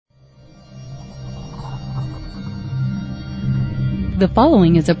The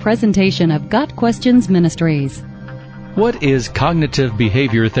following is a presentation of Got Questions Ministries. What is cognitive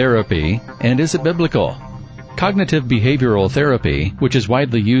behavior therapy, and is it biblical? Cognitive behavioral therapy, which is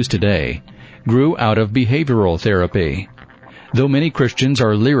widely used today, grew out of behavioral therapy. Though many Christians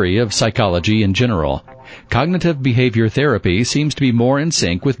are leery of psychology in general, cognitive behavior therapy seems to be more in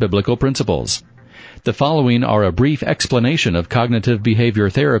sync with biblical principles. The following are a brief explanation of cognitive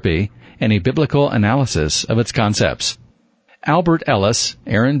behavior therapy and a biblical analysis of its concepts. Albert Ellis,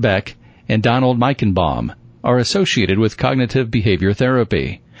 Aaron Beck, and Donald Meichenbaum are associated with cognitive behavior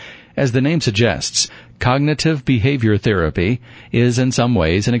therapy. As the name suggests, cognitive behavior therapy is in some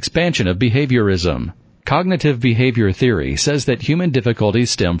ways an expansion of behaviorism. Cognitive behavior theory says that human difficulties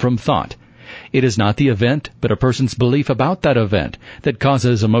stem from thought. It is not the event, but a person's belief about that event that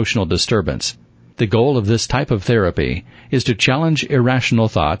causes emotional disturbance. The goal of this type of therapy is to challenge irrational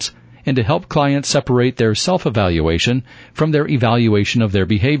thoughts and to help clients separate their self-evaluation from their evaluation of their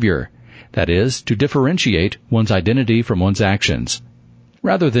behavior. That is, to differentiate one's identity from one's actions.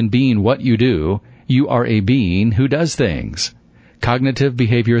 Rather than being what you do, you are a being who does things. Cognitive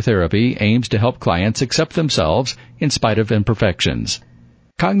behavior therapy aims to help clients accept themselves in spite of imperfections.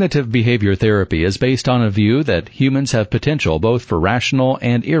 Cognitive behavior therapy is based on a view that humans have potential both for rational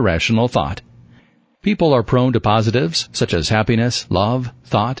and irrational thought. People are prone to positives such as happiness, love,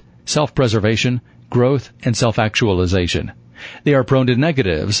 thought, self-preservation, growth, and self-actualization. They are prone to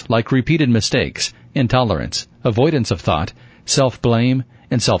negatives like repeated mistakes, intolerance, avoidance of thought, self-blame,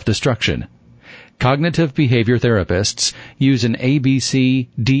 and self-destruction. Cognitive behavior therapists use an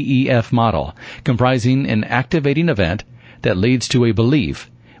ABCDEF model comprising an activating event that leads to a belief,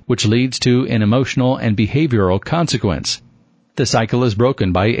 which leads to an emotional and behavioral consequence. The cycle is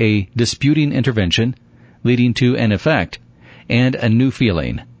broken by a disputing intervention, leading to an effect, and a new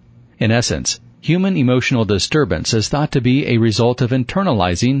feeling. In essence, human emotional disturbance is thought to be a result of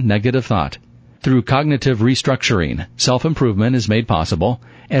internalizing negative thought. Through cognitive restructuring, self-improvement is made possible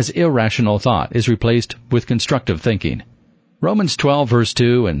as irrational thought is replaced with constructive thinking. Romans 12 verse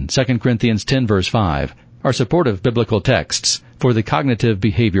 2 and 2 Corinthians 10 verse 5 are supportive biblical texts for the cognitive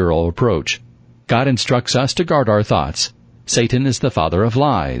behavioral approach. God instructs us to guard our thoughts. Satan is the father of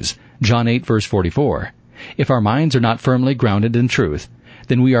lies. John 8 verse 44. If our minds are not firmly grounded in truth,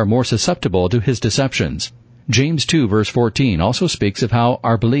 then we are more susceptible to his deceptions. James 2 verse 14 also speaks of how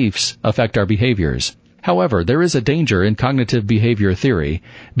our beliefs affect our behaviors. However, there is a danger in cognitive behavior theory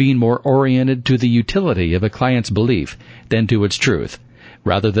being more oriented to the utility of a client's belief than to its truth.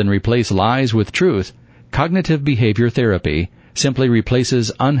 Rather than replace lies with truth, cognitive behavior therapy simply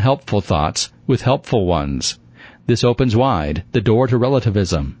replaces unhelpful thoughts with helpful ones. This opens wide the door to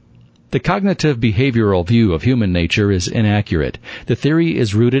relativism. The cognitive behavioral view of human nature is inaccurate. The theory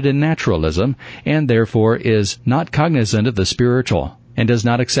is rooted in naturalism and therefore is not cognizant of the spiritual and does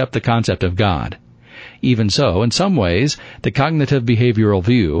not accept the concept of God. Even so, in some ways, the cognitive behavioral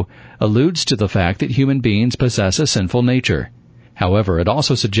view alludes to the fact that human beings possess a sinful nature. However, it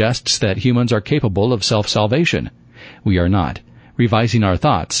also suggests that humans are capable of self-salvation. We are not. Revising our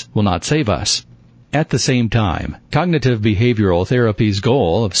thoughts will not save us. At the same time, cognitive behavioral therapy's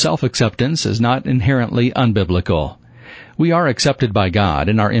goal of self-acceptance is not inherently unbiblical. We are accepted by God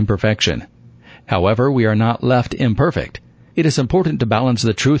in our imperfection. However, we are not left imperfect. It is important to balance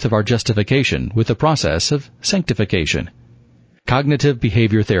the truth of our justification with the process of sanctification. Cognitive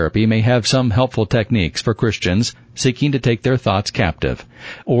behavior therapy may have some helpful techniques for Christians seeking to take their thoughts captive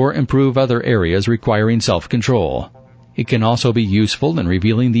or improve other areas requiring self-control. It can also be useful in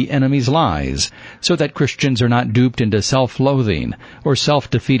revealing the enemy's lies so that Christians are not duped into self-loathing or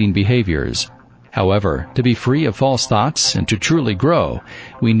self-defeating behaviors. However, to be free of false thoughts and to truly grow,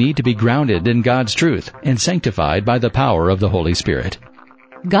 we need to be grounded in God's truth and sanctified by the power of the Holy Spirit.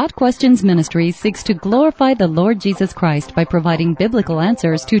 Got Questions Ministries seeks to glorify the Lord Jesus Christ by providing biblical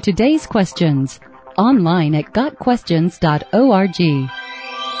answers to today's questions. Online at GotQuestions.org.